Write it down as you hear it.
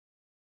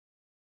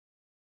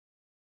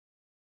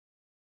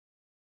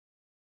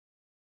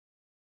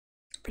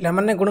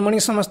पिलामाने good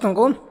morning समस्त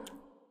को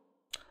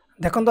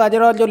देखो आज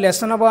जो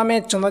लेसन हम आम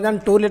चंद्रयान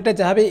 2 रिलेटेड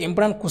जहाँ भी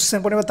इंपोर्टेंट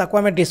क्वेश्चन पड़े ताको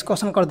आम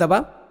डिस्कसन करदेबा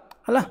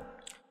है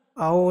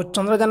आउ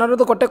चंद्रयान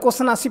तो गोटे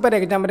क्वेश्चन आसीपे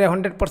एग्जाम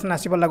 100%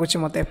 आसब लगुच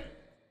मत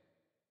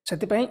से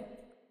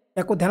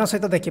या ध्यान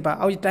सहित देखा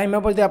आज टाइम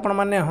हम जब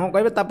आपने हाँ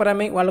कहे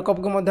आम वर्ल्ड कप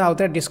को आउ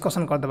थे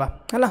डिस्कसन करदेबा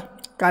है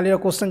काली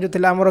क्वेश्चन जो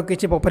थी आमर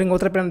किसी बफरिंग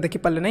होते पे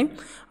देखिपारे नहीं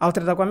आउ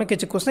थे आम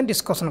किसी क्वेश्चन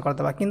डिस्कसन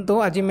करदेबा किंतु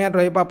आज मेन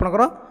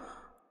रहा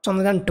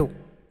चंद्रयान 2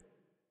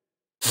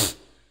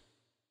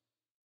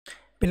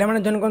 पिला माने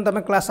जन कौन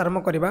तमें क्लास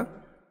आरंभ करवा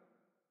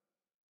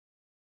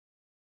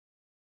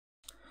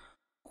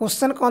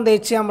क्वेश्चन कौन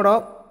देछि हमरो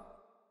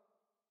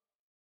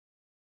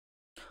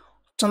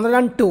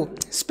Chandrayaan 2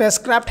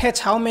 spacecraft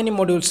has how many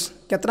modules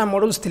केतना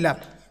मॉड्यूल्स थिला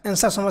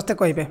आंसर समस्ते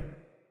कहिबे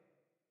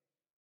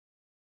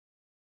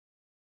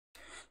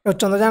जो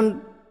चंद्रयान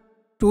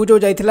 2 जो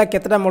जाइथिला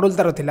केतना मॉड्यूल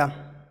तार थिला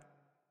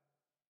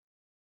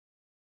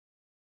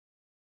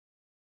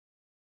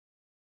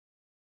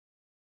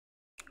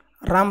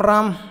राम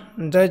राम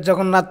जय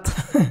जगन्नाथ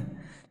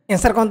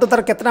आंसर कहते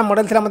तार केतना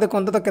मॉडल थिला मते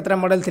कहते तो केतना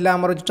मॉडल थिला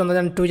हमर जो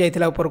चंद्रयान 2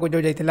 जाइथिला ऊपर को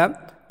जो जाइथिला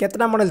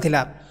केतना मॉडल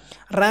थिला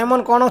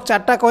रायमन कोन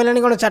चारटा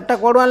कहलेनी कोन चारटा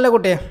कोड आनले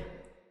गोटे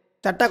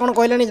चारटा कोन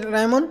कहलेनी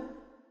रायमन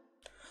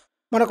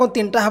मन को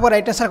तीनटा हबो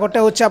राइट आंसर गोटे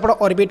होछि आपन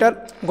ऑर्बिटर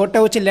गोटे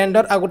होछि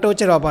लैंडर आ गोटे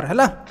होछि रोवर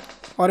हैला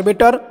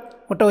ऑर्बिटर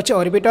गोटे होछि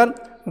ऑर्बिटर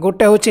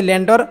गोटे होछि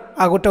लैंडर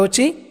आ गोटे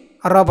होछि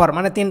रोवर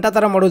माने तीनटा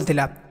तार मॉड्यूल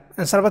थिला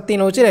आंसर पर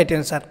 3 होछि राइट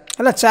आंसर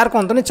हैला चार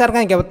कोन तो 4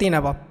 काहे के 3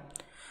 हबो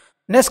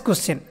next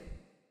question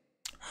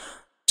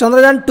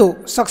Chandrayaan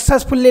 2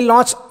 successfully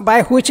launch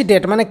by which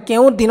date माने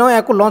केउ दिन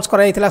याको लॉन्च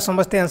करा जायतिला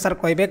समस्त आंसर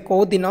कहबे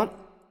को दिन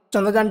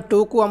चंद्रयान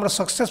 2 को हमर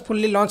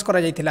सक्सेसफुली लॉन्च करा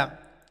जायतिला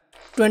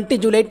 20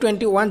 जुलाई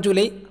 21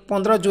 जुलाई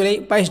 15 जुलाई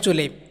 22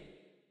 जुलाई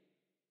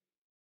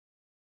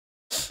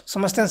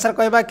समस्त आंसर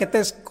कहबा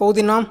केते को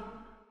दिन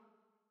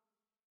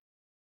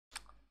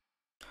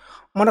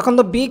मन रखन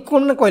तो बी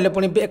कोन कहले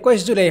पुनी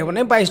 21 जुलाई हो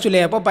नै 22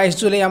 जुलाई हो 22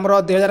 जुलाई हमर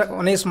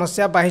 2019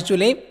 मसिया 22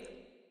 जुलाई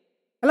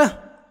है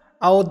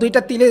आउ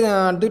दुईटा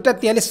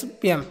 43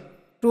 PM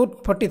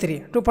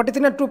 243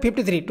 ना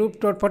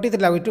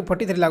 253 लगुच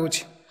 243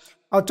 लगुच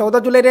आ 14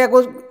 जुलाई रे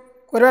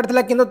करवार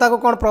थिला किंतु ताको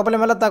कोन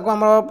प्रॉब्लम हला ताको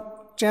हम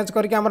चेंज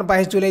करके हमर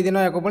 22 जुलाई दिन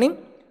याको पुनी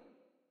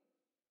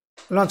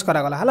लॉन्च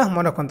करा गला हला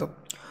मन रखंतु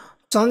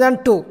Chandrayaan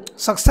 2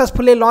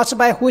 successfully launch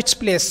by which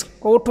place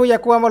कोठो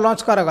याको हम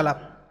लॉन्च करा गला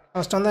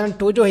चंद्रयान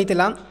 2 जो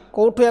हेतिला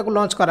कोठो याको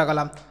लॉन्च करा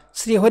गला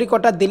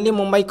श्रीहरिकोटा दिल्ली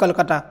मुंबई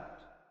कोलकाता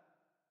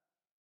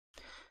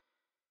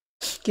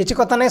किसी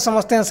कथा नहीं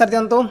समस्त आंसर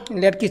दिंतु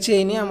लेट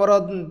किसी आमर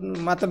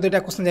मात्र 2टा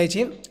क्वेश्चन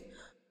जाइए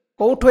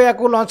कौठो या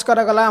लॉन्च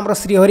करागला आमर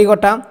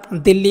श्रीहरिकोटा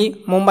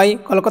दिल्ली मुंबई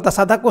कोलकाता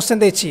साधा क्वेश्चन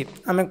देछि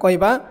आम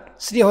कहवा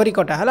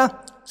श्रीहरिकोटा है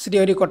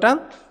श्रीहरिकोटा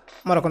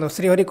मोर रखो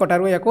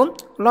श्रीहरिकोटारू या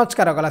launch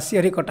करागला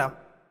Sriharikota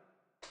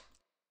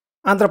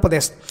Andhra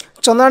Pradesh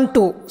Chandrayaan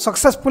 2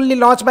 successfully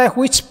launch by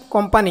which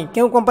company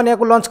क्यों कंपनी या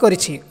लॉन्च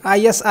करिछि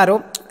ISRO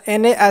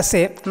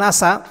NASA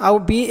नासा आउ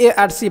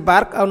BARC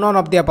बार्क आउ नॉन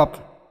ऑफ द अबव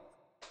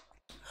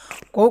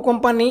कौ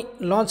कंपनी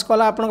लॉन्च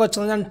कला आपन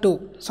चंद्रयान 2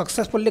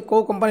 सक्सेसफुली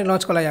कौ कंपनी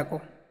लॉन्च कला याको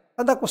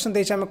सादा क्वेश्चन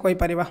देछि हम कहि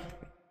परिबा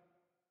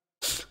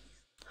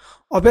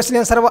ऑब्वियसली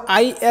आंसर हो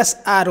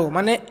ISRO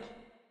माने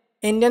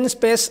इंडियन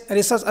स्पेस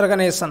रिसर्च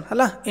ऑर्गेनाइजेशन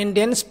हला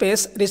Indian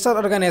space research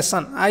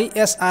organisation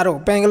ISRO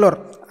Bangalore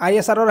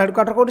ISRO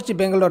headquarter कोठी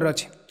बेंगलोर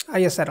अछि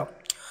ISRO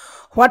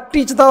what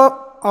is the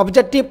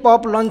objective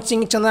of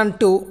launching Chandrayaan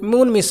 2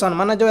 moon mission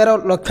माने जो यार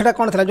लक्ष्यटा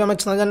कौन था जो हमें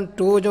चंद्रयान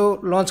 2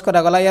 जो लॉन्च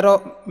करा गला यार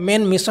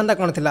मेन मिशनटा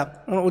कौन थिला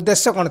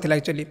उद्देश्य कौन थिला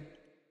एक्चुअली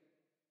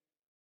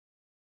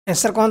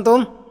आंसर कौन तो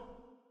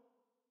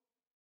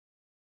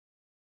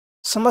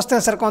समस्त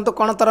आंसर कौन तो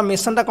कौन तार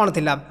मिशनटा कौन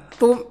थिला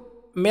to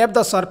map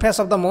the surface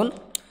of the moon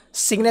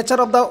signature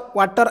of the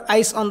water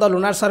ice on the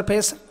lunar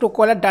surface to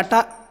collect data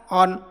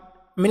on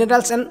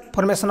minerals and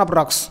formation of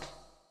rocks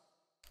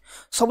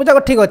सब जगह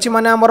ठीक अच्छी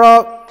माने हमर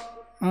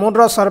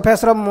मून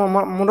सरफेस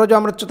मून जो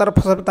आम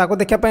तार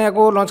देखापी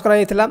लॉन्च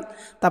कराइला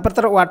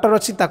तार वाटर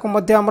अच्छी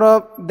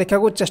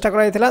देखा चेष्टा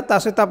कराइला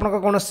सहित आप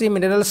कौन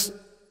मिनरल्स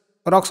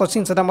रॉक्स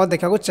अच्छी से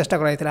देखा चेष्टा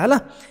कराइला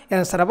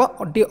आंसर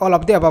हम D all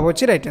of the above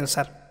अच्छी right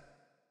answer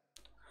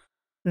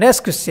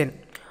next question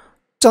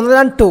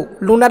Chandrayaan 2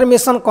 lunar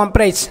mission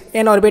comprise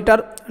N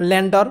orbiter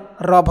lander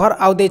rover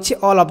आउ देछि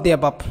ऑल ऑफ द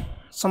अबव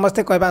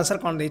समस्ते कहबा आंसर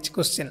कौन देछि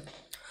question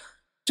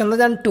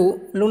Chandrayaan 2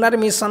 lunar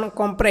mission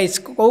comprise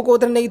कौ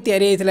कौन नहीं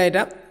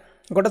या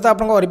गोटे तो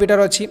आप ऑर्बिटर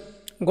अच्छी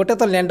गोटे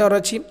तो लैंडर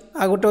अच्छी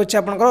आ गोटे हूँ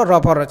आप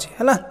रोवर अच्छी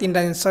है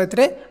 3टा जिनस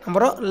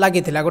आमर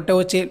लगी गोटे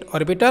हूँ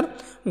ऑर्बिटर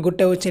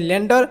गोटे हूँ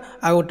लैंडर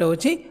आ गोटे हूँ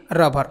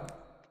rover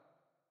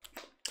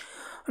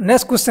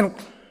next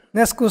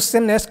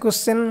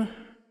question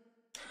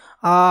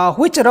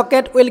which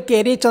rocket will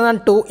carry Chandrayaan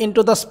 2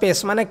 into the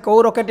space माने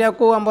कौ रॉकेट या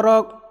आमर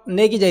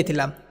नेकी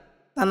जाइथिला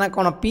ताना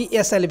कौन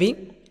PSLV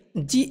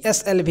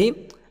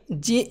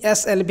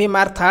GSLV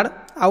मार्क 3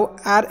 आउ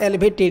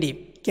RLV-TD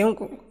क्यों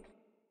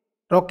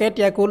रॉकेट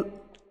या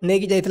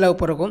नहीं जाइथिला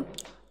ऊपर को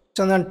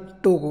चंद्रयान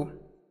 2 को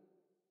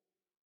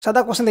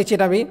सादा क्वेश्चन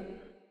देखिए भी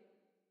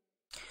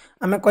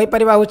आम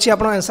कहीपर हूँ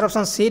आप आंसर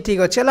ऑप्शन सी ठीक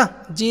अच्छे है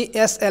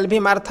GSLV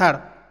मार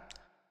third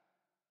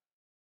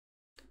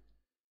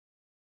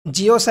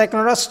Jio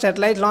साइक्लोनस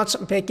satellite launch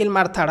vehicle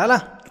मार थर्ड है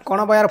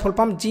कौन बयार full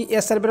form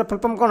GSLV full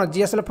form कौन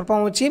GSLV फुल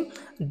फॉर्म होची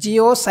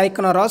जिओ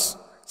साइक्लोनस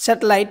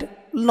सैटेलाइट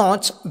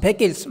लॉन्च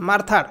व्हीकल्स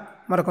मार थर्ड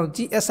मार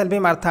GSLV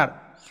मार third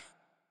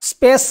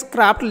space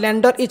craft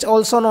lander is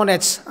also known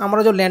as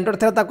आमर जो लैंडर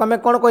था आम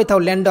कौन कही था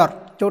लैंडर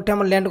जो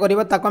आम लैंड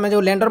करें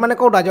जो लैंडर मैंने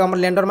कौटा जो आम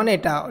लैंडर मैंने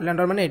यहाँ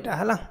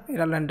है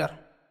यहाँ लैंडर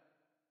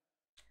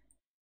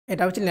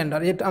यहाँ हूँ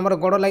लैंडर ये आम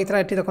गोड़ लगी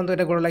ये देखो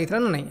ये गोड़ लगी ना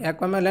नहीं या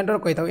आम लैंडर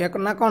कही था या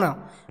ना कौन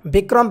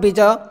विक्रम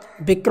विजय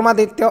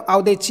विक्रमादित्य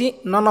आउ देछि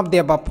नन ऑफ द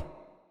अबव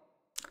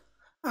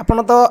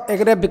आपन तो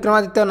एक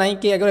विक्रमादित्य ना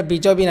कि एक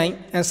विजय भी ना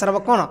आंसर हम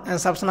कौन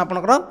आंसर ऑप्शन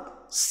आपंकर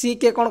सी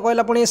के कौन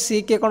कहला पुणी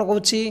सी के कौन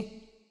कहूँ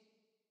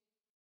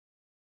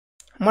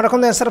मन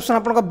रखते आंसर ऑप्शन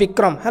आप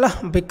विक्रम है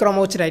विक्रम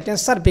हूँ राइट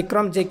आंसर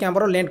विक्रम जे कि आम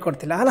लैंड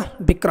करता है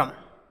Vikram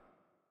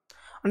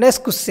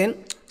next question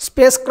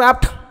space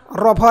craft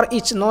rover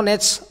is known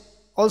as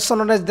also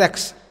known as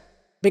डेक्स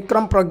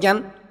विक्रम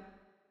प्रज्ञान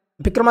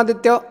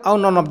विक्रमादित्य आउ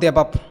none of the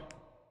above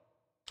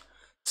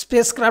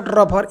space craft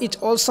rover is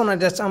also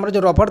known as आम जो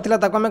रोवर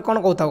था आम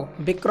कौन कहता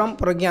विक्रम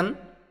प्रज्ञान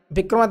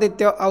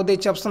विक्रमादित्य आउ दे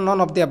option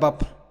none of the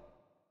above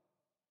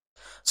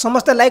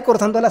समस्ते लाइक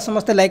कर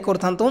समस्ते लाइक कर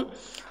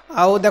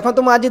आउ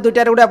देखो मुझे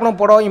दुईटार गोटे आप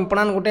बड़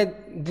इंपोर्टाट गोटे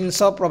जिनस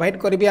प्रोवाइड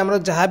करी आम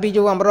जहाँ भी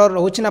जो आम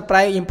रोचे ना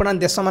प्राय इंपोर्टाट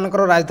देश मान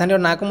राजधानी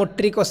ना को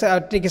ट्रिक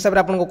हिसाब से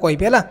आपको कहि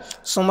है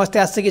समस्ते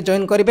आसिक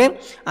जॉइन करेंगे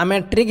आम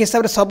ट्रिक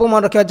हिसाब से सब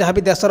मन रखा जहाँ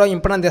भी देशर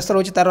इंपोर्टाट देश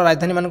रोचे तार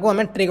राजधानी मानक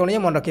आम ट्रिक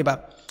अनुଯାयी मन रखा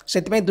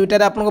से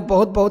दुईटार आपको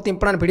बहुत बहुत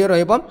इंपोर्टाट वीडियो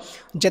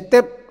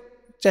रते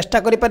चेष्टा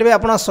करेंगे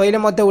आप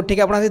शैली उठिक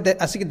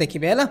आसिक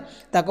देखिए है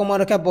मन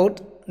रखा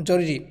बहुत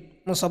जरूरी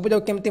मु सब जो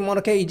केमती मन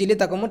रखे इजिली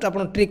मुझे आप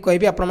ट्रिक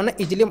कहि आप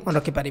इजिली मन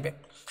रखिपारे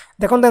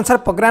देखो आंसर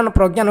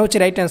प्रज्ञान हूँ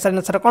राइट आंसर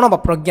आंसर कौन हम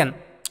प्रज्ञान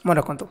मन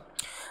रखु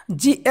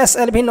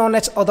GSLV known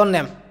as other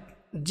name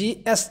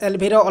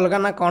GSLV रो अलग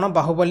ना कौन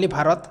बाहुबली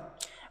भारत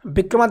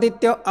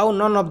विक्रमादित्य आउ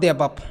none of the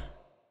above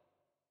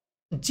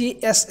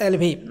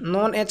GSLV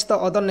known as the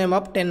other name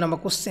of 10 number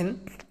question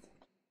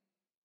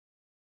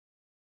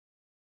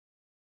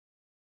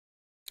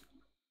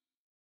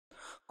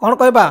कौन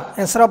कहबा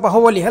आंसर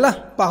बाहुबली है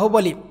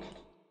बाहुबली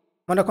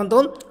मन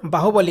रखु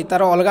बाहुबली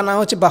तार अलग ना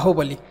हूँ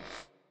Baahubali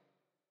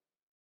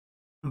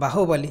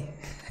Baahubali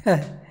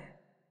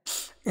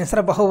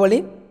answer Baahubali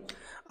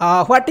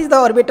what is the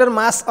orbiter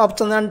mass of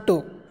Chandrayaan 2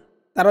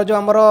 तार जो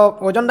आमर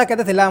ओजन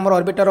के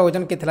ऑर्बिटर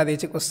ओजन के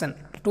क्वेश्चन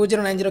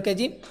 2090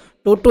 kg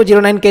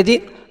 2209 kg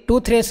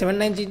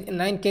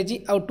 2379 kg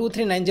आउ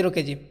 2390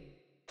 kg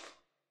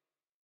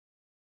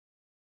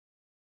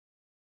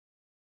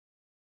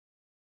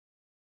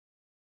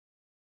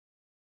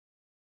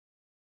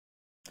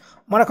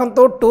मन रखु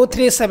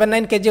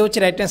 2379 kg हूँ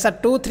राइट आंसर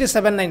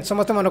 2379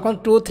 समस्त मन रखु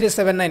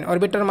 2379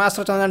 ऑर्बिटर मास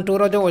चंद्रयान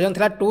 2 जो ओजन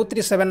था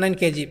 2379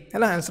 kg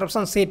है आंसर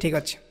ऑप्शन सी ठीक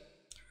अच्छे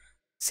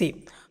see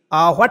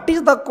what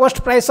is the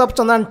cost price of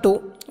Chandrayaan 2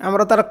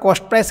 आमर तार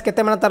कॉस्ट प्राइस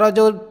केते माने तार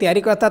जो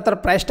तैयारी करता तार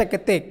प्राइसटा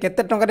केते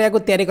केते टंका या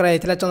तैयारी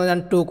करा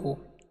चंद्रयान 2 को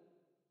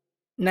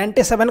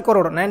 97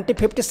 करोड़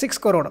 56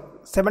 करोड़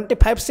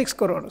 75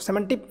 करोड़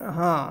 70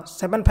 हाँ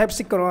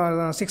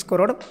 756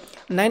 करोड़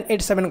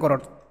 987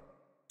 करोड़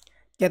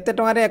केते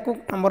टंकार या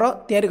आमर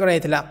तैयारी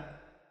कराइथिला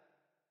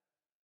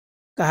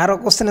कहार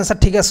क्वेश्चन आंसर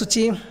ठीक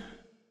आसुची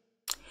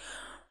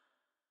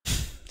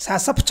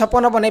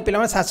 756 बनाई पे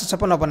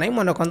 756 बनाई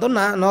मन रखु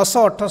ना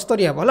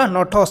 978 हम है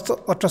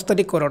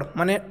 978 करोड़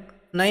माने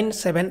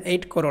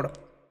 978 करोड़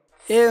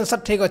ए आंसर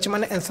ठीक अच्छे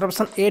माने आंसर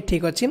ऑप्शन ए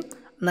ठीक अच्छे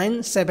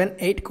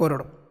 978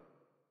 crore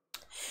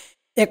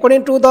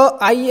according to the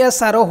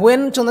ISRO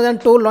when Chandrayaan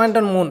 2 land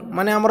on moon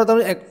माने आमर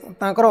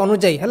तांकर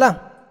अनुଯାयी है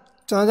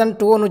चंद्रयान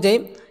 2 अनुଯାयी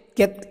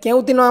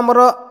केउ दिन आमर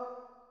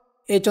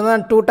ये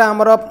चंद्रयान 2 टा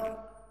आमर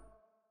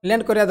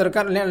लैंड करिया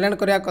दरकार लैंड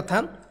करिया कथा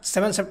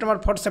 7 September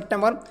 4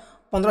 September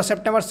 15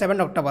 September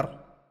 7 October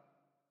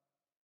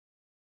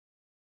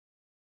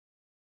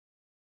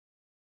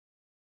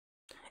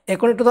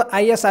according to the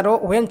ISRO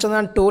when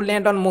Chandrayaan 2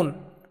 land on moon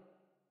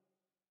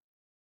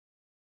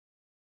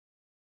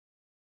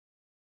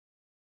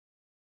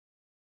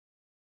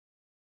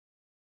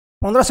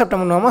 15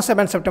 September नुह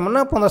 7 सेप्टेम्बर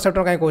ना 15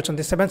 सेप्टेम्बर कहीं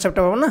कहते 7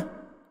 सेप्टेम्बर ना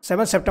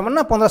 7 सेप्टेम्बर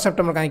ना 15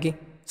 सेप्टेम्बर कहीं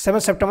 7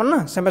 सेप्टेम्बर ना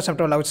 7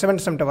 सेप्टेम्बर लगे 7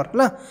 सेप्टेम्बर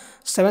है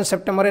 7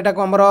 सेप्टेम्बर यहाँ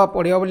को आम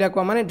पढ़ा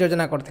बोलिया मैंने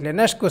योजना करते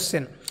next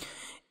question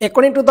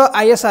according to the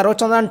ISRO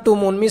Chandrayaan 2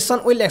 moon mission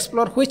will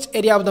explore which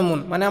area of the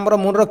moon माने आमर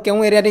मून रो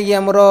केउ एरिया रे ये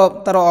आमर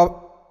तार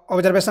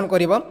observation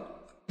करिवो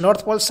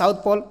north pole south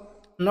pole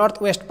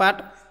north west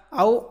part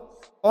आउ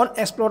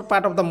unexplored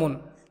part of the moon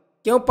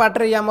क्यों पार्ट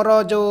रे आमर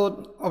जो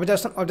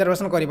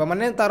ऑब्जर्वेशन करिवो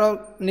माने तार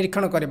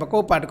निरीक्षण करिवो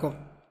को पार्ट को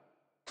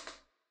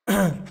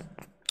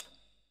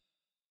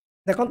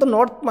देखो तो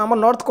नॉर्थ आम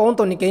नॉर्थ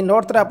कहतु नहीं कहीं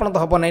नॉर्थ रे आप तो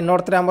हम ना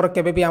नॉर्थ रे आमर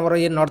केबे भी आमर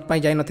ये नॉर्थ पाई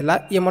जाई नथिला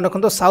ये मन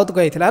रखु साउथ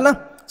गई है ना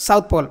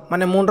साउथ पोल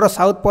माने मून रो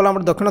साउथ पोल आम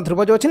दक्षिण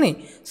ध्रुव जो अच्छी नहीं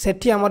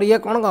सेठी आमर ये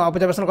कौन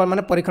ऑब्जर्वेशन कर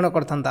माने परीक्षण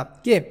करता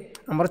किए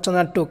आमर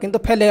चंद्रयान 2 किंतु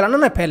फेल हो गला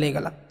ना फेल हो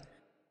गला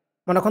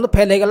मन रखु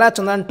फेल हो गला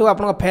चंद्रयान 2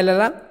 आपन फेल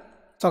है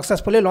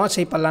सक्सेसफुली लॉन्च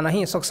हो पाला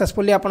नहीं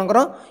सक्सेसफुली आपनकर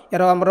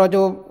यार हमर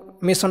जो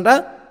मिशनटा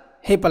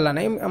हो पाला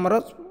नहीं हमर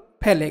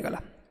फेल हो गला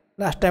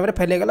लास्ट टाइम रे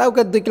फेल हो गला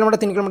 2 किलोमीटर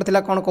 3 किलोमीटर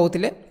थिला कोन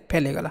कहउतिले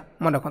फेल हो गला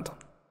मन रखु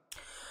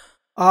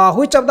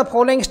which of the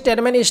following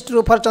statement is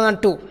true for Chandrayaan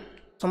 2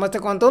 समझते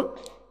कहतु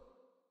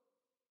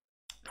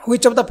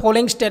which of the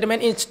following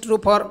statement is true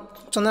for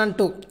Chandrayaan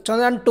 2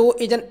 Chandrayaan 2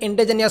 is an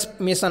indigenous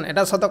mission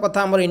एटा सत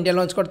कथा हमर India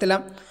launch करथिला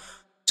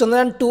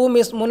Chandrayaan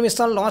 2 moon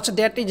mission launch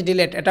date is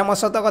delayed एटा म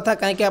सत कथा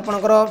काहे कि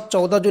आपनकर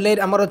 14 जुलाई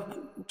हमर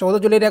 14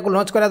 जुलाई रे को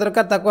लॉन्च करा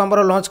दरकार ताको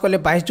हमर लॉन्च करले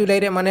 22 जुलाई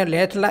रे माने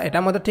लेट ला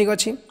एटा मते ठीक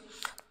अछि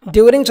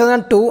during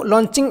Chandrayaan 2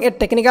 launching A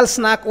technical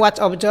snack watch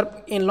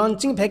observe in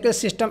launching vehicle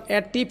system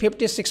eight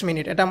T56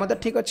 minute एटा मते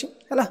ठीक अछि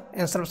हला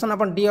आंसर ऑप्शन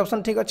अपन डी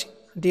ऑप्शन ठीक अछि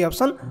डी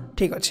ऑप्शन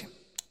ठीक अछि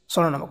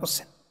 16 number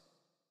question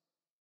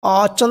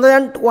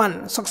Chandrayaan 1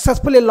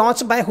 successfully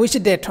launch by which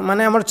date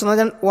माने हमर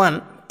चंद्रयान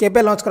 1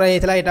 केबे लॉन्च करा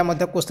जायतिला एटा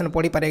मते क्वेश्चन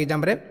पड़ी पारे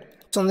एग्जाम रे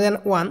Chandrayaan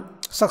 1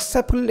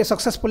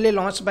 successfully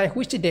launch by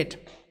which date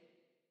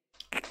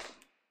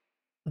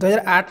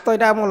 2008 तो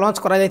एटा लॉन्च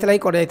करा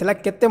जायतिला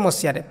केते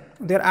मसिया रे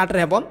 2008 रे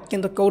हेबो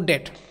किंतु को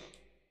डेट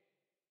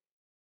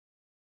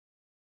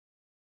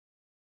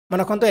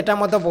मन कोन तो एटा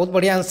मते बहुत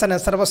बढ़िया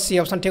आंसर बस सी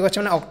ऑप्शन ठीक अछि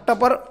माने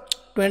अक्टोबर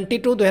 22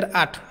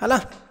 2008 हला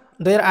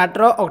 2008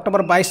 रो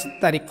अक्टोबर 22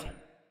 तारिख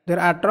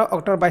 2008 रो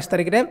अक्टोबर 22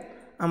 तारिख रे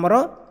हमरो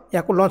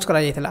या को लॉन्च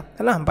करा जायतिला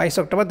हला 22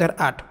 October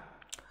 2008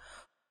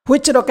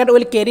 which rocket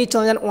will carry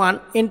Chandrayaan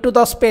 1 into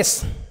the space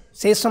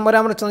से समय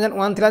हमर चंद्रयान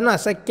 1 थिला ना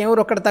से केउ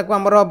रॉकेट ताको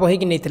हमरो बही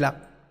कि नैथिला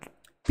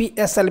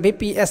PSLV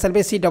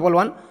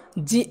C11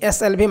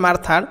 GSLV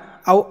मार्थाड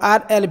आउ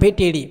RLV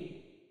TD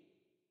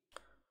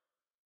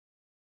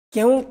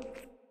क्यों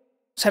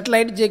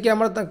सैटेलाइट जे कि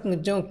हमर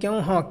जो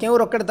क्यों हां क्यों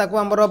रॉकेट ताको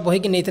हमर बही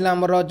कि नैथिला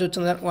हमर जो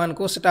चंद्रयान 1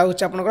 को सेटा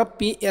होछ आपनकर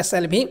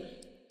PSLV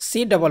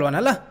C11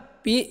 हला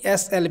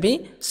PSLV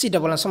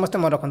C11 समस्त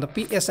मन रखंतो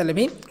PSLV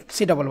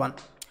C11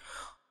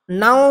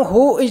 now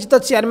who is the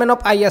chairman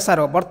of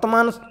ISRO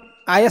वर्तमान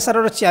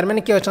ISRO रो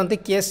चेयरमैन के अछंती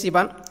के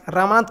शिवन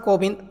रामनाथ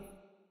कोविंद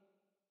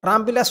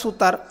रामविलास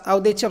सुतार आउ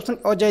देछि option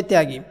Ajay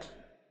Tyagi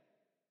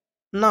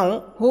now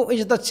who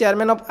is the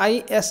chairman of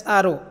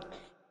ISRO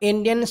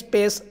Indian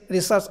space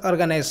research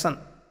organisation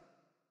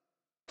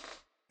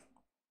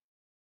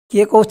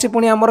के कहछि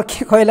पुनी हमर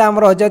के कहला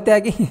हमर अजय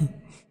त्यागी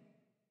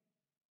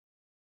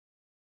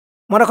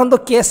मन रखु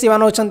के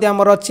शिवन होचंती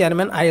हमर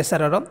चेयरमैन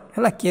ISRO रो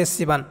हला के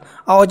शिवन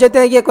आ अजय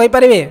त्यागी कहि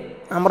परिबे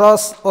हमर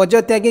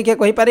अजय त्यागी के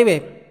कहि परिबे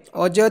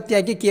अजय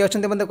त्यागी के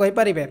होचंती मते कहि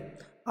परिबे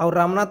आ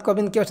रामनाथ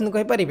कोविंद के होचंती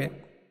कहि परिबे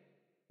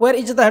Where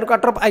is the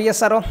headquarter of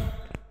ISRO?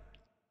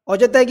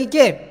 Ajay Tyagi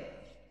के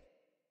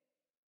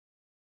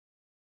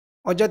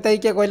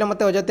कहले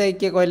मते अजय त्यागी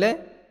के कहले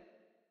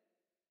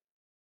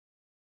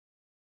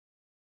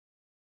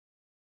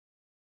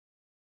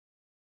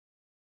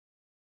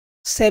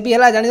सेबी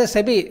हला जानि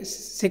SEBI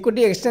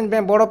security exchange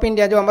bank board of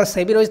India जो हमर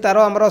सेबी रहि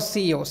तारो हमर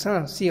सीईओ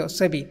सीईओ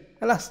सेबी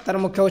हला तार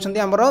मुख्य होचंती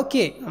हमर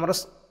के हमर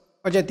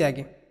Ajay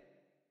Tyagi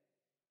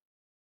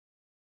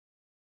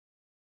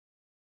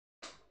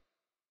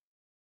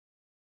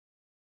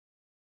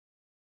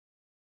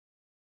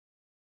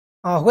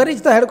where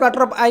is the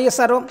headquarter of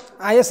ISRO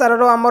ISRO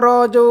रो हमर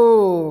जो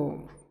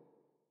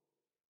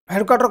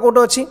हेडक्वार्टर कोड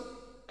अछि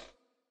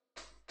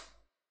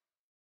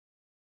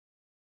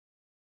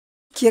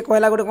के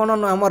कहला गोटे कोन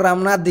हमर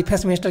रामनाथ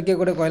डिफेंस मिनिस्टर के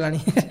गोटे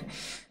कहलानी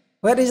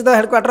where is the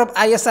headquarter of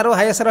ISRO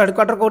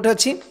headquarter code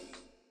अछि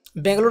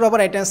बेंगलुरु ओवर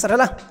राइट आंसर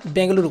हला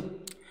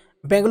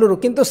बेंगलुरु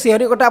किंतु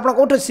श्रीहरिकोटा आपन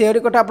कोठ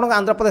श्रीहरिकोटा आपन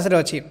आंध्र प्रदेश रे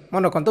अछि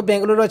मन रखंतु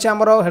बेंगलुरु अछि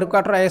हमर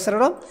हेडक्वार्टर ISRO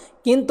रो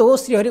किंतु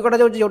श्रीहरिकोटा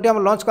जोटी हम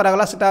लॉन्च करा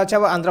गला सेटा अछि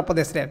आंध्र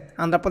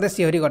प्रदेश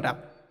श्रीहरिकोटा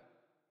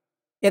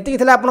एति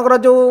थिला आपनकर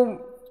जो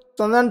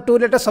चंद्रयान 2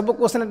 लेटा सब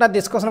क्वेश्चन एटा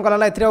डिस्कशन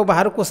करला एथिरे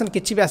बाहर क्वेश्चन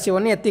किछि भी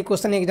आसीबोनी एति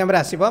क्वेश्चन एग्जाम रे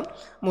आसीबो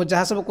मु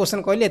जहा सब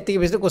क्वेश्चन कहली एति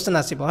बेसी क्वेश्चन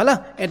आसीबो हला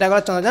एटा गला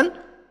चंद्रयान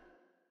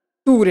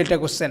 2 लेटा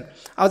क्वेश्चन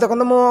आ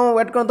देखो मु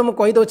वेट करतो मु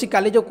कहि दोछि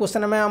काली जो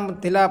क्वेश्चन में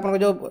थिला आपन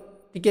जो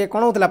टिके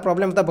कोन होतला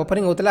प्रॉब्लम त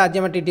बफरिंग होतला आज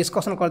हम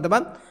डिस्कशन कर देबा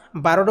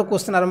 12 रो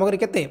क्वेश्चन आरंभ करी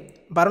केते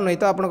 12 नहीं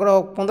तो आपनकर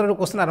 15 रो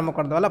क्वेश्चन आरंभ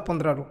कर देबा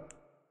 15 रो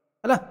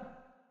हला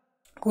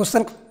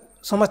क्वेश्चन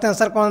समस्त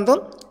आंसर कोन तो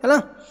हला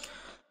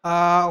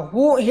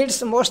who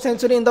hits most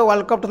century in the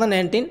world cup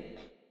 2019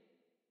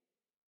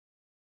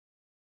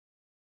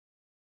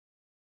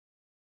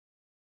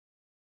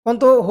 कोन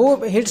तो who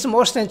hits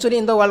most century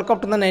in the world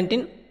cup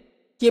 2019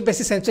 किए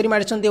बेसी सेंचुरी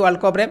मारिछंती वर्ल्ड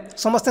कप रे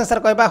समस्त आंसर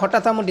कहबा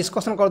हठात हम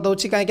डिस्कशन कर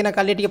दोछि काहे कि ना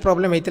काली टिके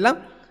प्रॉब्लम हेतिला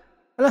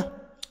हला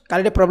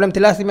काली प्रॉब्लम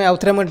थिला से मैं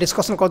आउथरे मैं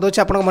डिस्कशन कर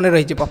दोछि आपन मन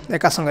रहि जिवो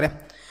एका संग रे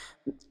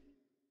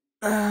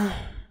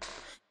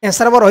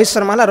आंसर अब रोहित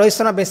शर्मा हला रोहित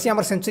शर्मा बेसी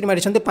हमर सेंचुरी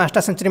मारिछंती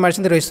 5टा सेंचुरी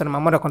मारिछंती रोहित शर्मा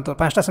मन रखंतो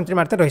 5टा सेंचुरी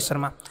मारते Rohit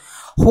Sharma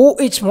who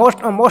is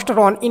most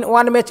run in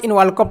one match in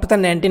world cup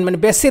 2019 माने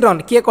बेसी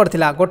रन किए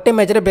करथिला गोटे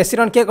मैच रे बेसी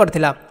रन किए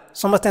करथिला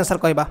समस्त आंसर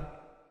कहबा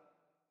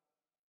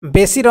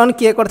बेसी रन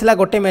किए करथिला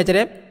गोटे मैच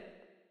रे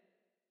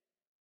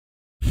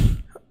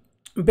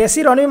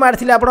बेसी रन भी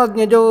मारथिले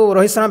आपण जो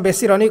रोहित शर्मा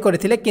बेसी रन भी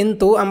करथिले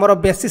किंतु हमर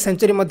बेसी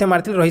सेंचुरी मध्ये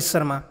मारथिले रोहित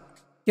शर्मा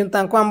କିନ୍ତୁ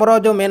ତାଙ୍କୁ ଆମର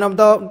ଯେଉଁ man of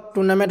the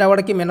tournament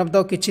award କି ମ୍ୟାନ୍ ଅଫ୍ ଦ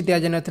କିଛି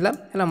ଦିଆଯାଇନଥିଲା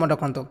ହେଲା ମନେ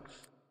ରଖନ୍ତୁ।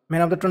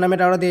 Man of the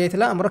tournament award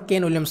ଦିଆଯାଇଥିଲା ଆମର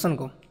କେନ୍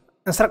ୱିଲିୟମସନ୍କୁ।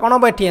 आंसर कौन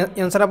हम ये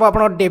आंसर हम आप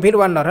डेविड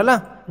वार्नर है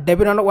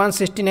डेविड वार्नर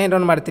 169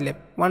 रन मारते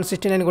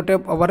 169 गोटे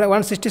ओवर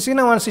 166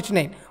 ना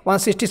 169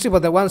 166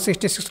 बोधे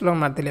 166 रन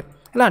मारते है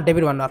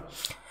David Warner.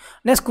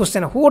 Next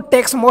question who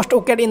takes most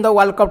wicket in the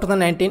world cup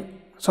 2019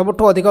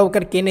 सबुठ अधिक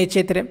विकेट किए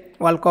नहीं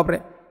वर्ल्ड कप रे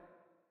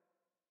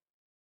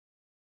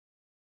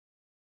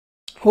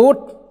who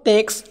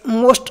takes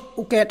most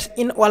wicket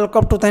in world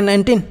cup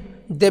 2019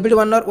 David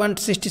Warner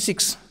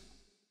 166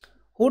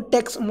 who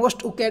takes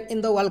most wicket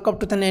in the world cup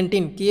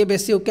 2019 किए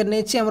बेसी wicket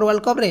नहीं आम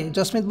world cup रे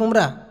जसमीत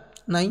बुमरा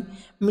नहीं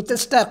Mitchell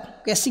Starc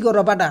केसिगो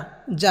Rabada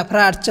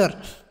जाफ्रा Archer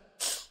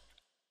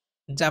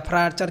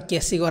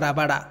केसिगो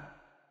Rabada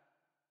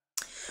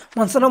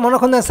Mansar मन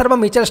रखते आंसर हम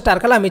मिचेल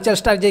स्टार्क है मिचेल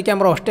स्टार्क जी कि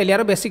ऑस्ट्रेलिया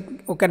बेसी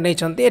विकेट नहीं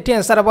ये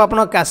आंसर हम आप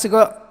कासिगो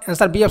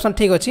आंसर बी ऑप्शन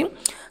ठीक अच्छी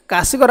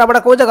कासिगो रबाडा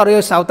कौ जगह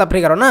ये साउथ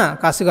आफ्रिकार ना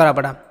कासिगो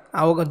रबाडा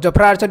आउ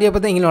जफ्रा आर्चर ये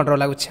बोलते इंग्लैंड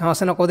लगुच हाँ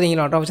से कहते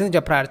इंग्लैंड होती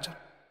जफ्रा Archer.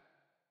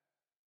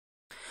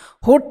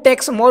 Who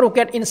takes more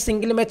wicket in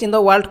single match in the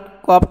world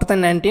cup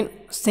 2019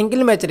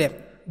 single match रे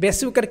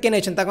बेसी विकेट किए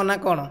नहीं ना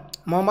कौन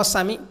मोहम्मद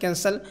सामी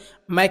cancel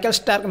Michael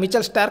Starc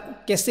Mitchell Starc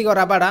केसिगो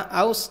Rabada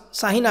आउ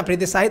शाहीन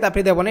आफ्रिदी शाहिद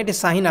आफ्रिदी हेनी ये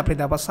शाहीन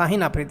आफ्रिदी हम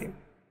शाहीन आफ्रिदी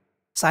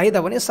शाहिद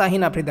हेनी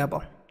शाहीन आफ्रिदी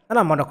हम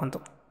है मन रखु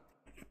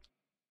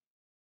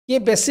ये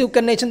बेसी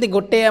विकेट नहीं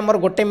गोटे आमर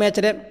गोटे मैच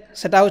रे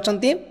सेटा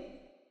होचंती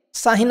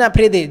शाहीन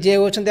आफ्रिदी जे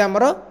होचंती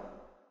आमर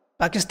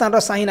पाकिस्तान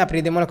शाहीन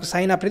आफ्रिदी मन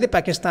शाहीन आफ्रिदी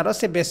पाकिस्तान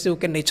से बेसी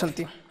विकेट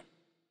नहीं।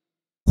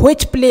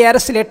 Which player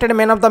selected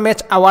man of the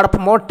match award for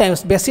more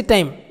times बेसी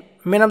time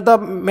man of the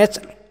match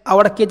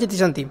award किए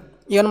जीति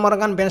Ian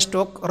Morgan Ben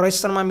Stoke Rohit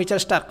Sharma Mitchell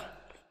Starc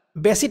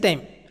बेसी टाइम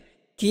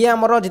किए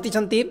आमर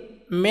जीति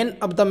man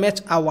of the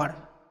match award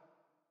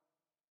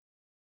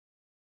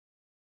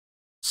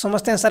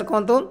समस्त आंसर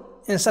कहतु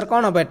आंसर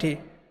कौन हम ये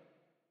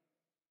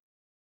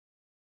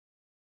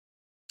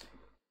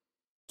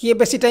किए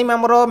बेसी टाइम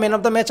आमर man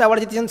of the match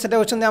award जीति से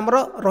आमर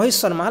रोहित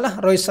शर्मा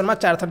है रोहित शर्मा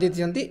 4 थर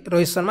जीति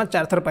रोहित शर्मा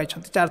 4 थर पाई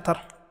 4 थर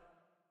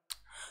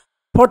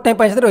 4th time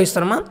pi Rohit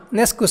Sharma.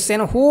 Next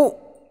question who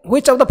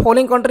which of the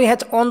following country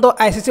has on the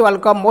ICC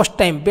world cup most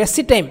time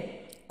बेसी टाइम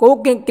कौ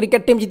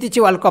क्रिकेट टीम जीति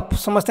वर्ल्ड कप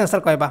समस्त आंसर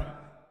कहबा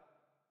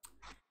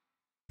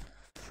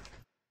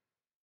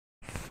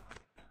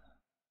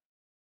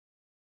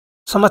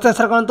समस्त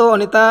आंसर कौन तो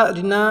अनिता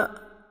रीना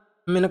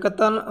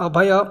मेनकतन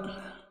अभय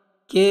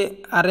के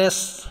आरएस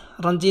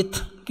रंजीत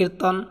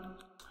कीर्तन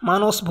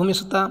मानस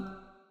भूमिसुता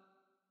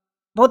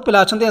बहुत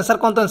पिला अच्छा आंसर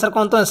कौन तो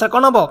आंसर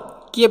कौन हम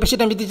किए बेसी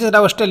टाइम जीति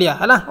ऑस्ट्रेलिया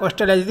है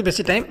ऑस्ट्रेलिया जीति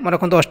बेसी टाइम मन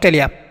रखु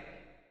Australia.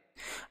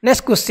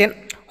 Next question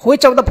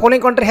which of the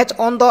following country has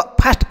on the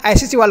first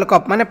ICC world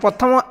cup माने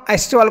प्रथम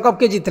आईसीसी वर्ल्ड कप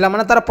किए जीतिला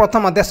माने तार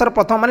प्रथम देशर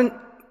प्रथम माने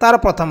तार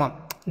प्रथम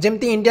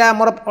जेमती इंडिया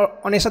आमर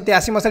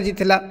 1983 मसीह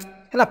जीतिला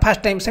है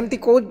फर्स्ट टाइम सेमती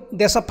कौ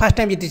देश फर्स्ट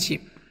टाइम जीति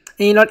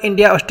इंग्लैंड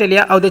इंडिया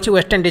ऑस्ट्रेलिया आउ देखिए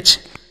वेस्टइंडीज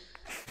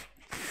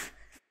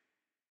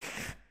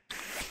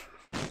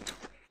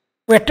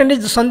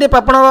वेस्टइंडीज संदीप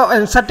आप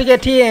आंसर टी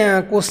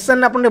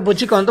क्वेश्चन आप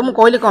बुझी कहतु मुझे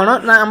कहली कौन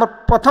ना आम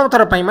प्रथम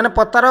थर पर माने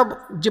तार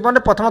जीवन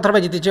में प्रथम थर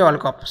जीति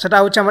वर्ल्ड कप से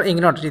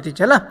इंग्लैंड जीति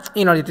है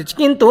इंग्लैंड जीति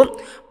किंतु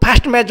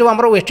फास्ट मैच जो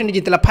आम वेस्टइंडीज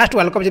जीतिला फास्ट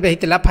वर्ल्ड कप जब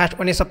होता फास्ट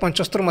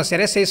 1975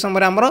 मसीह से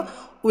समय आम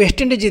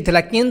वेस्टइंडीज जीतिला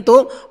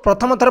किंतु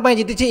प्रथम थर पर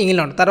जीति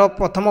इंग्लैंड तार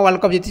प्रथम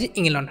वर्ल्ड कप जीति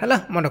इंग्लैंड है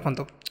मन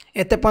रखु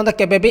एत पर्यंत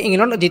केवे भी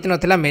इंग्लैंड जीति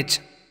नाला मैच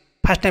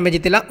फास्ट टाइम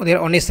जीतिला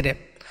 2019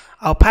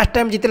 आ फास्ट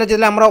टाइम जीतिला जो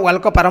आम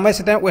वर्ल्ड कप आरंभ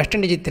से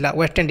West Indies जीतिला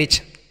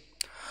West Indies.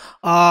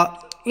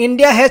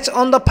 India has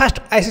on the first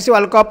ICC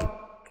world cup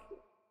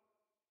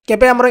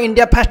केबे आमर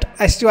India first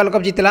ICC world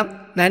cup जीतिला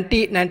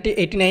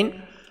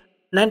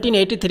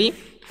 1983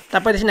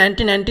 तापर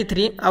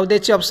 1993 आउ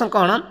देछि ऑप्शन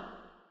कौन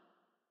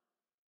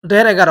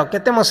 2011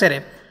 केते मसेरे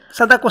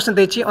सादा क्वेश्चन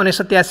देछि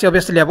 1983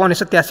 ऑब्वियसली हम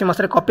 1983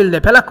 मसेरे कपिल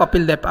देव है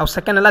कपिल देव आउ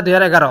सेकेंड है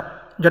 2011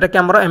 जोटा कि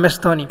आमर एम एस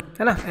धोनी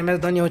है एम एस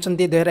धोनी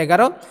होती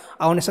 2011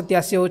 आ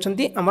 1983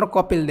 होती आमर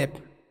Kapil Dev.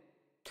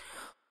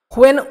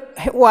 When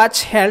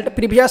was held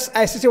previous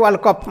ICC world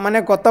cup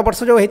माने गत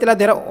वर्ष जो होता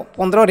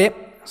 2015 रे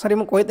सॉरी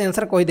मुझे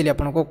आंसर कहीदेली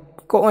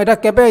आपको यहाँ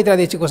केवे होता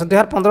देखिए क्वेश्चन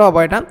 2015 हम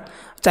यहाँ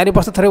 4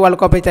 वर्ष थे वर्ल्ड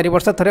कप 4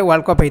 वर्ष थे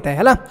वर्ल्ड कप होता है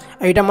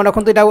यहाँ मन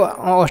रखु यहाँ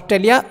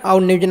ऑस्ट्रेलिया आउ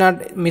न्यूजीलैंड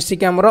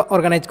मिसिक आमर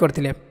ऑर्गेनाइज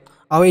करते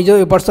आउ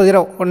जो वर्ष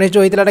 2019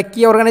 जो होता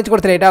किए ऑर्गेनाइज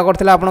करते यहाँ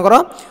करते आपंकर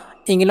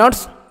इंग्लैंड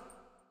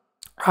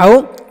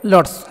आउ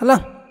लॉर्ड्स है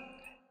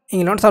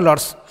इंग्लैंड आउ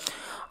Lord's.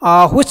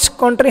 Which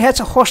country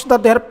has host the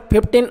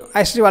 2015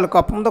 ICC world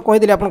cup मुझे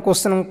कहीदेली आप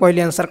क्वेश्चन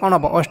कहली आंसर कौन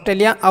हम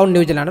ऑस्ट्रेलिया आउ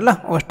न्यूजीलैंड है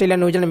ऑस्ट्रेलिया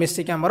न्यूजीलैंड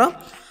मिसिक आमर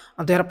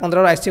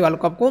 2015 आईसीसी वर्ल्ड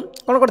कप को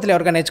कौन करते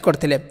ऑर्गेनाइज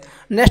करते।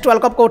 नेक्स्ट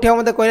वर्ल्ड कप कौटी हम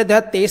मतलब कहले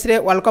 2023 रे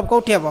वर्ल्ड कप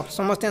कौटी हम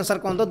समस्त आंसर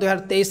कहतु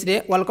 2023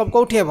 रे वर्ल्ड कप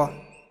कौटी हम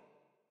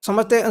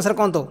समस्त आंसर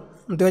कहतु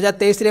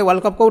 2023 रे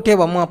वर्ल्ड कप कौटी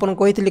हम मुझे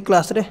कही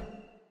क्लास रे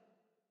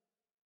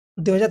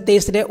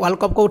 2023 रे वर्ल्ड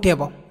कप कौटी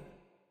हम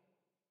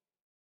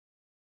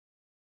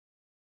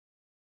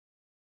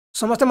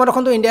समस्त मन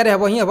रखु इंडिया रे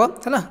हम ही हम है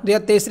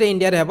 2023 रे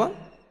इंडिया रे हम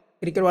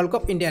क्रिकेट वर्ल्ड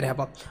कप इंडिया रे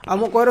हबो आ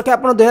मु कह रखे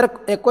आपण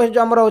 2021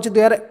 जो हमर होची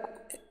 2000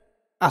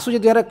 आसुची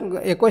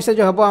 2021 से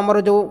जो हबो हमर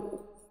जो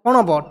कोन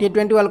हबो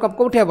T20 वर्ल्ड कप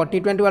कोठी हबो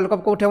T20 वर्ल्ड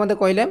कप कोठी मते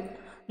कहले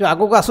जो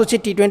आगु को आसुची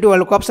T20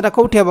 वर्ल्ड कप सेटा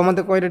कोठी हबो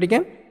मते कहले टिके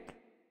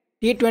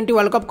T20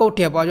 वर्ल्ड कप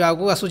कोठी हबो जो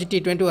आगु आसुची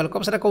T20 वर्ल्ड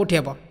कप सेटा कोठी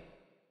हबो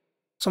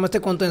समस्त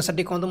कोन आंसर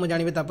टी कोन मु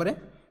जानिबे तापरे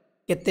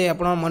केते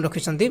आपण मन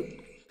रखिसंती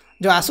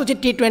जो आसुची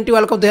T20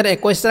 वर्ल्ड कप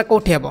 2021 सेटा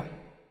कोठी हबो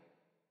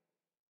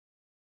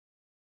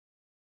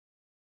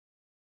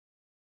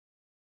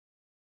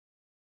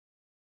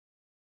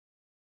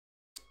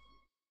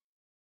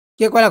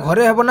किए कहला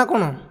घरे हेब ना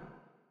कौन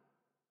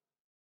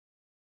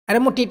अरे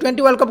मु T20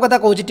 वर्ल्ड कप कथा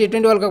कहूँ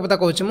T20 वर्ल्ड कप कथा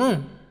कहूँ मु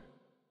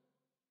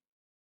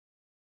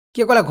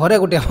किए कहला घरे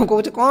गोटे हम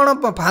कहूँ कौन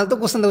फालतू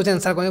क्वेश्चन दूसरे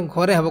आंसर कह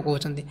घरे हे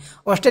कहते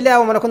ऑस्ट्रेलिया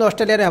हम रखते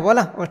ऑस्ट्रेलिया हे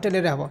ना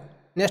ऑस्ट्रेलिया हे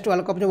नेक्स्ट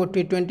वर्ल्ड कप जो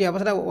T20 हे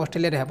सर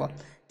ऑस्ट्रेलिया हे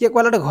किए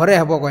कहला गोटे घरे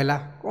हे कहला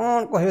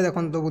कौन कहे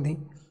देखो तो बुद्धि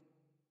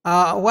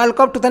world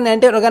cup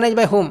 2019 organise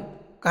by home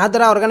क्या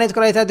द्वारा ऑर्गेनाइज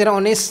कराई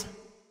 2019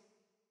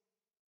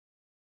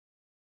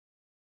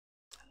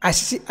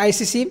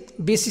 ICC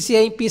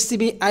BCCI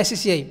PCB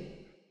ICCI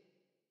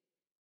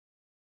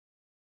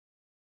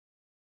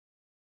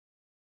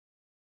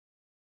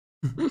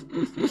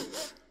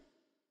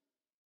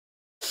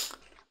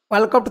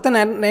world cup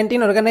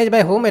 2019 organise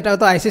by home एटा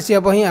तो ICC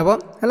हम ही हम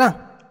है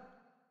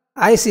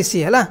ICC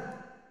है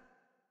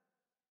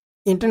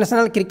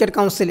international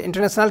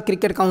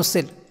cricket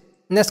council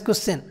next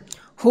question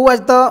who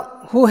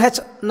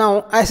has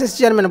now ICC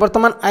chairman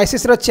वर्तमान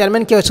ICC रो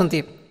चेयरमैन किए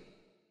अछंती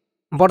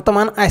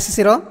वर्तमान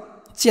ICC रो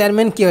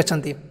चेयरमैन किए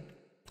अछंती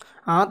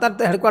हाँ तार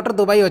हेडक्वार्टर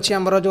दुबई अच्छी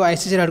आमर जो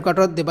ICC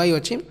हेडक्वार्टर दुबई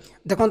अच्छी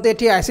देखो ये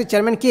ICC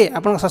चेयरमैन किए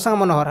आप शशांक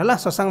मनोहर है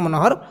Shashank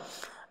Manohar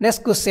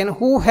next question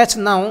who has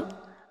now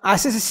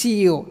ICC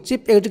CEO chief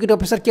executive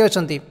officer किए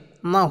अछंती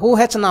ना who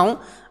has now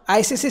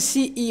ICC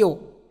CEO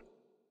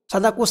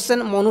सादा क्वेश्चन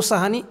मनु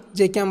साहानी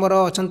जे कि आमर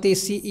अछंती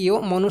CEO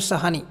मनु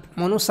साहानी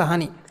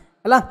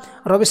है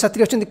Ravi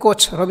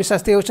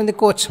Shastri होचंती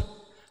coach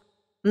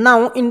now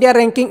India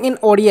ranking in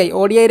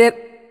ODI रे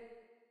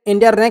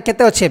इंडिया रैंक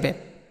केते अछि बे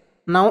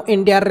now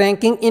India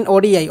ranking in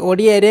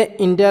ODI रे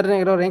इंडिया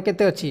रैंक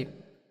केते अछि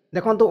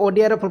देखो तो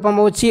ओडीआई रो फुल फॉर्म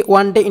होची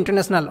वन डे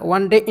इंटरनेशनल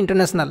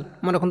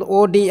मन रखो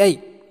ओडीआई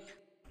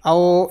आ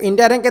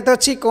इंडिया रैंक केते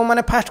अछि को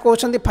माने फास्ट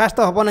कहउछंती फास्ट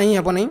तो हबो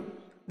नहीं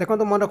देखो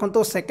तो मन रखो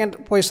तो सेकंड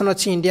पोजीशन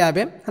अछि इंडिया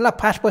एबे हला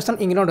फर्स्ट पोजीशन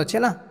इंग्लैंड अछि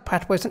हला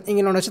फर्स्ट पोजीशन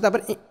इंग्लैंड अछि तापर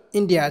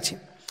इंडिया अछि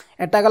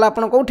एटा गला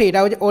आपण कोठी एटा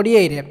होची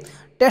ओडीआई रे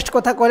टेस्ट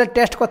कथा कहले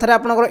टेस्ट कथा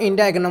आपनकर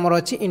इंडिया एक नंबर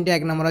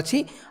अच्छी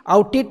आउ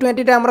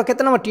T20 रे हमर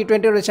केते नंबर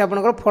T20 रे अछि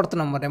आपनकर फोर्थ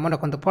नंबर रे मन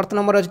रखो फोर्थ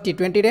नंबर अछि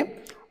T20 रे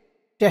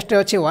टेस्ट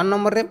अछि 1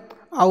 नंबर रे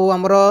आउ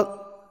हमर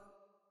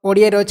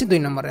ओडीआई रे अछि 2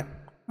 नंबर रे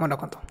मन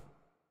रखो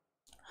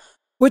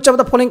which of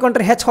the following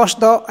country has host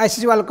the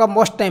ICC world cup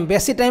most time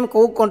बेसी टाइम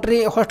को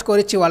कंट्री होस्ट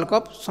करिछि वर्ल्ड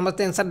कप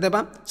समस्त आंसर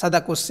देबा सादा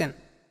question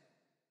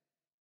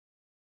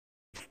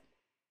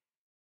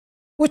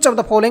which of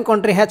the following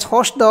country has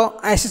host the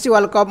ICC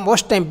world cup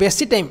most time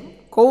बेसी time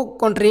को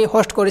country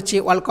host करिछि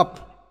world cup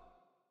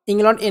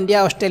England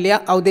India Australia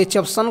आउ देछि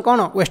option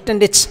कोन West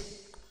Indies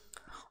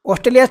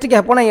Australia टिके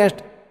हेपो नै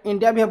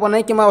India भी हेपो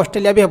नै किमा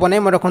ऑस्ट्रेलिया भी हेपो नै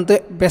म रखंतु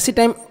बेसी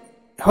टाइम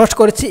होस्ट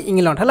करिछि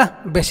इंग्लैंड हला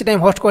बेसी टाइम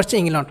होस्ट करिछि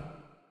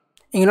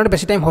इंग्लैंड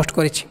बेसी टाइम होस्ट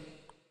करिछि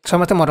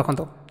समस्त म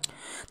रखंतु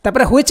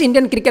तापर which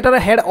Indian cricketer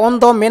head on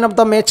the man of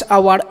the match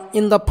award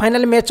in the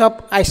final match of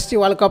ICC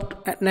world cup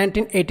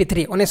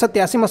 1983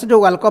 1983 मस जो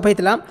वर्ल्ड कप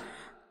हेतिला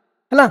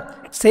है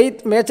से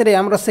मैच रे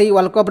हमरो से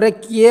वर्ल्ड कप रे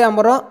किए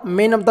हमरो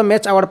man of the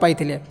match award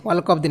पाइथिले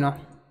world cup दिन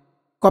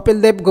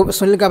कपिल देव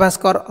सुनील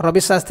गाभास्कर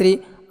रवि शास्त्री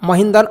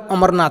महेंद्र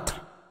अमरनाथ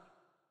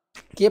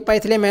किए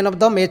पाइथिले man of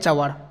the match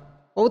award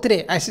कौथरे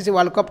ICC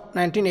world cup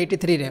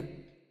 1983 रे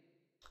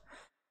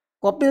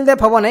कपिल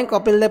देव हम नहीं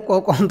कपिल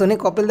देव कहतु नहीं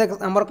कपिल देव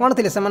आमर कौन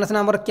थे से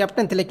आमर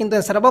कैप्टेन थे किंतु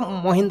आंसर हम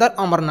महेंद्र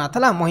अमरनाथ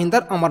है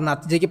महेंद्र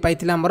अमरनाथ जी पाई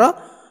आमर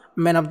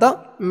man of the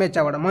match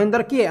award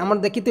Mahendra किए आम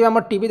देखिए आम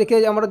टीवी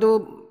देखिए आम जो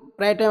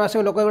प्राय टाइम आस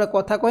लोक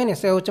कथा कहनी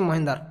से हूँ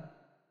महेंद्र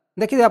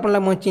देखिए आप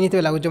चिन्हित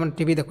लगुच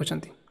TV देखुं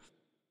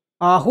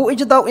who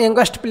is the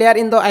youngest player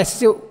in the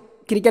ICC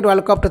cricket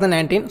world cup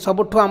 2019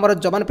 सबुठ आमर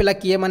जवान पिला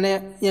किए माने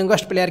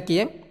यंगेस्ट प्लेयर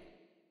किए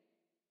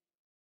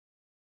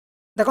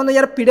देखो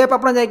यार PDF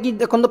आप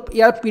देखो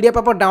यार PDF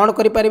आप डाउनलोड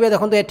करेंगे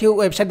देखो ये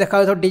वेबसाइट देखा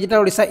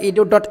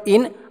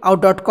digitalodia.edu.in आउ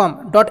 .com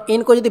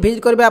को जब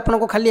विजिट करेंगे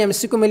आपको खाली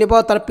MCQ मिल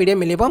तार PDF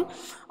मिल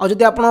और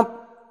जब आप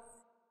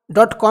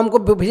 .com को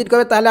विजिट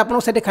करेंगे ताहले आपको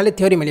से खाली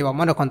थ्योरी मिल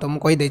मन रखो मुझे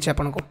कहीदे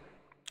आपको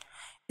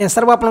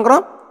आंसर हम आपंकर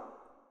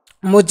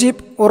मुजीब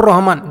उर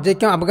रहमान जे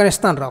कि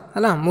अफगानिस्तान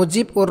है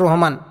मुजीब उर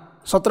रहमान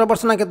 17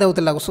 वर्ष ना केते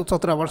होते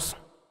 17 वर्ष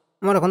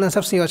मन रखो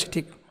आंसर सी अच्छे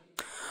ठीक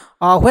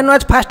when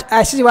was first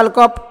ICC world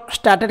cup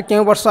started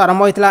क्यों वर्ष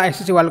आरंभ होता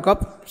ICC वर्ल्ड कप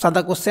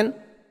सादा क्वेश्चन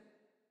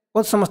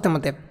बहुत समझते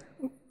मत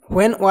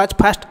when was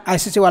first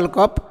ICC world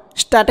cup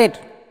started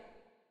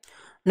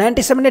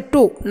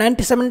 1972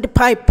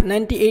 1975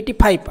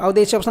 1985 आउ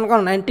देछि ऑप्शन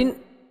कौन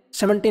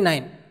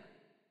 1979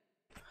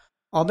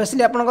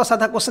 ऑब्वियसली आपन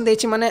साधा क्वेश्चन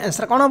देछि माने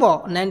आंसर कोन हबो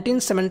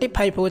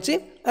 1975 होछि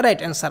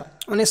राइट आंसर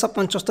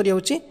 1975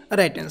 होछि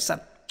राइट आंसर।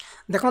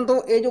 देखंतु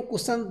ए जो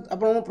क्वेश्चन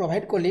आपन मु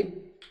प्रोवाइड कोली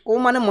को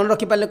माने मन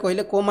रखि पाले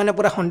कहले को माने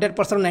पूरा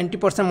 100%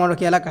 90% मन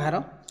रखियाला कहार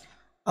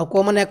आ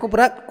को माने एको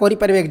पूरा करि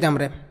परबे एग्जाम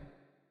रे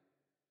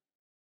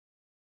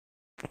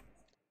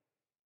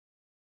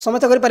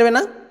समस्त करि परबे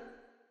ना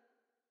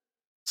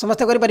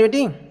समस्त करि परबे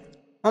टी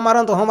हम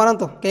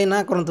मारंतु के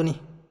ना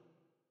करंतुनी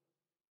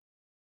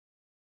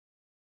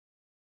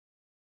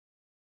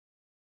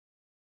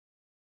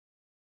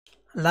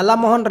लाला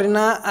मोहन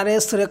रीना आरे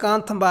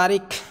सूर्यकांत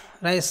बारिक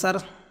राय सर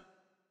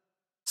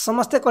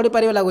समस्ते करि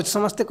परिबे लागु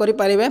समस्ते करि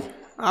परिबे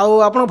आउ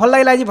आपन भल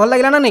लागिला जी भल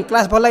लागिला ना नहीं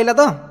क्लास भल लागिला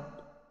तो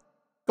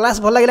क्लास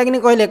भल लागिला कि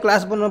नहीं कहले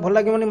क्लास भल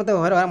लागिबोनी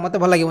मते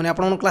भल लागिबोनी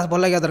आपन क्लास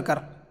भल लागिया दरकार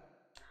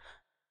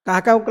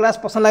का क्लास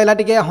पसंद लागिला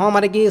टिके हां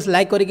मारे कि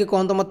लाइक करी कि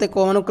कहंतो मते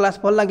कोन क्लास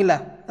भल लागिला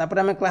तापर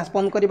हमें क्लास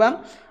बंद करबा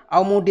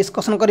आउ मु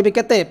डिस्कशन करबी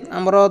केते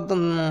हमर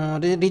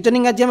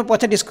रीजनिंग आज हम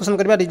पछे डिस्कशन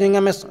करबा रीजनिंग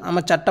हम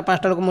 4टा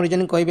 5टा को मु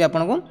रीजनिंग कहबी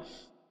आपन को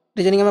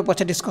रीजनिंग में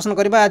पछे डिस्कशन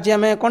करबा आज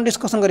हम कोन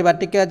डिस्कशन करबा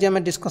टिके आज हम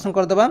डिस्कशन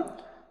कर देबा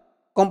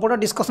computer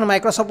discussion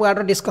Microsoft word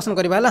discussion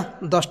करबा हला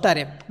 10टा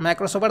रे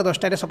माइक्रोसॉफ्ट वर्ड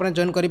 10टा रे सपने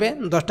जॉइन करिवे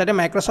 10टा रे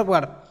माइक्रोसॉफ्ट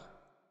वर्ड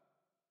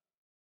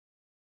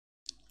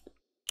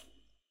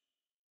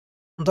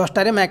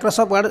 10टा रे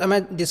माइक्रोसॉफ्ट वर्ड हम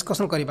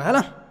डिस्कशन करबा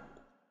हला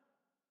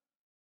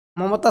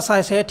ममता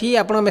सेठी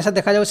आपण मेसेज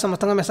देखा जाउ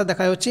समस्त मेसेज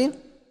देखा जाउची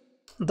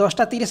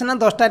 10:30 ना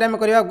 10टा रे हम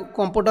करबा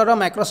कंप्यूटर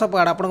माइक्रोसॉफ्ट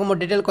वर्ड आपण को मो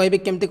डिटेल कहबी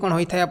केमती कोन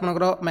होई थाय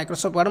आपनकर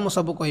माइक्रोसॉफ्ट वर्ड मु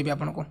सब कहबी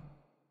आपण को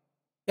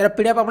यार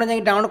पीडीएफ आपण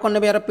जाई डाउनलोड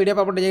करनेबे यार पीडीएफ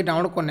आपण जाई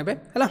डाउनलोड करनेबे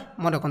हला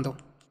मन रखंतु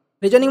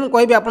रीजनिंग मु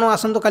कहबी आपण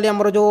आसंतु काली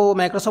हमर जो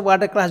माइक्रोसॉफ्ट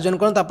वर्ड क्लास जॉइन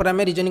करन तापर हम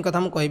रीजनिंग कथा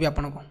मु कहबी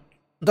आपण को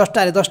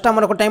 10टा रे 10टा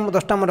मन को टाइम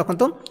 10टा मन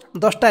रखंतु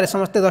 10टा रे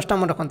समस्त 10टा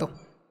मन रखंतु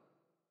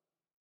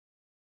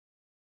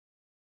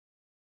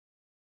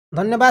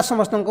धन्यवाद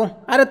समस्त को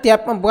अरे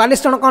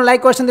 42 जन कौन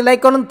लाइक कर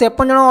लाइक कर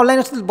 53 जन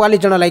ऑनलाइन 42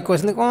 जन लाइक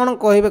कर कौन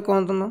कहे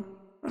कहतु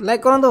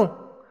लाइक करूँ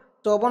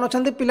 54 अच्छा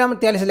पिला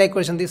 43 लाइक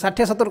कर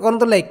 60-70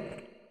 करूँ लाइक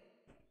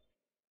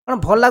कौन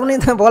भल लगुनि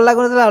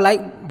लाइक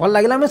भल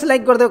लगे से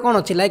लाइक करदे कौन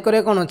अच्छी लाइक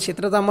करें कौन अच्छी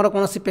तो आम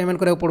कौन पेमेंट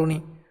करा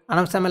पड़ूनी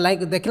आराम से आम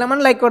लाइक देखला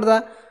मैंने लाइक करदे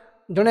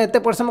जड़े एत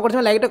परिश्रम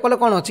कर लाइक कले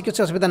कौन अच्छी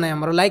किसी असुविधा नहीं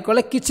आम लाइक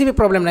कले किसी भी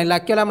प्रोब्लेम नहीं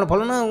लाइक कले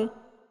भल ना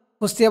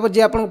खुशी हे जी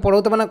आपको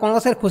पढ़ाते ना कौन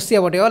सर खुशी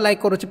हे टे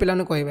लाइक करुच्ची पे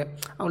कहे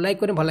आ लाइक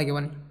कर भल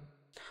लगे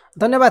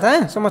धन्यवाद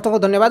हाँ समस्त को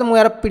धन्यवाद मुझे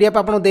यार पीडीएफ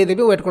आपको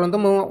देदेवी वेट करूँ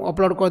मुझे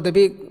अपलोड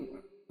करदेवी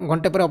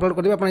घंटे पर अपलोड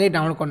करदेवी आप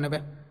डाउनलोड करने